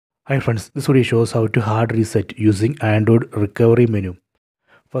Hi friends, this video shows how to hard reset using Android recovery menu.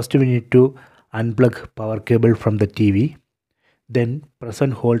 First we need to unplug power cable from the TV. Then press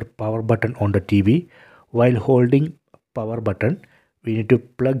and hold power button on the TV. While holding power button, we need to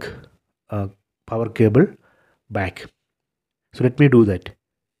plug power cable back. So let me do that.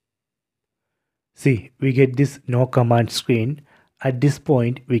 See, we get this no command screen. At this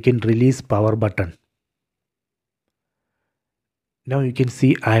point, we can release power button. Now you can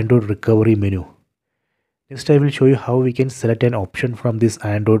see Android recovery menu. Next I will show you how we can select an option from this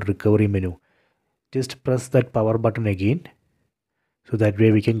Android recovery menu. Just press that power button again. So that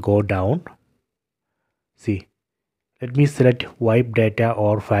way we can go down. See, let me select wipe data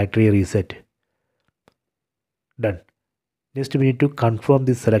or factory reset. Done. Next we need to confirm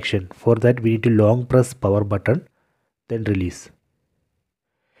this selection. For that we need to long press power button, then release.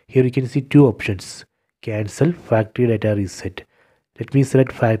 Here you can see two options. Cancel factory data reset. Let me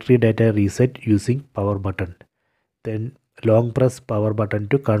select factory data reset using power button. Then long press power button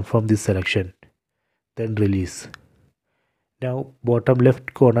to confirm this selection. Then release. Now bottom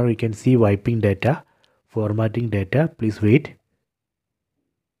left corner you can see wiping data, formatting data. Please wait.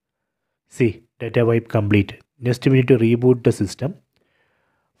 See, data wipe complete. Next we need to reboot the system.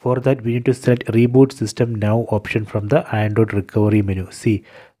 For that we need to select reboot system now option from the Android recovery menu. See,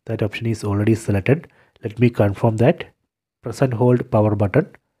 that option is already selected. Let me confirm that. Press and hold power button,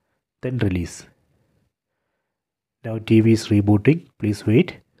 then release. Now TV is rebooting. Please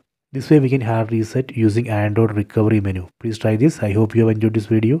wait. This way we can hard reset using Android recovery menu. Please try this. I hope you have enjoyed this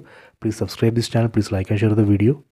video. Please subscribe this channel. Please like and share the video.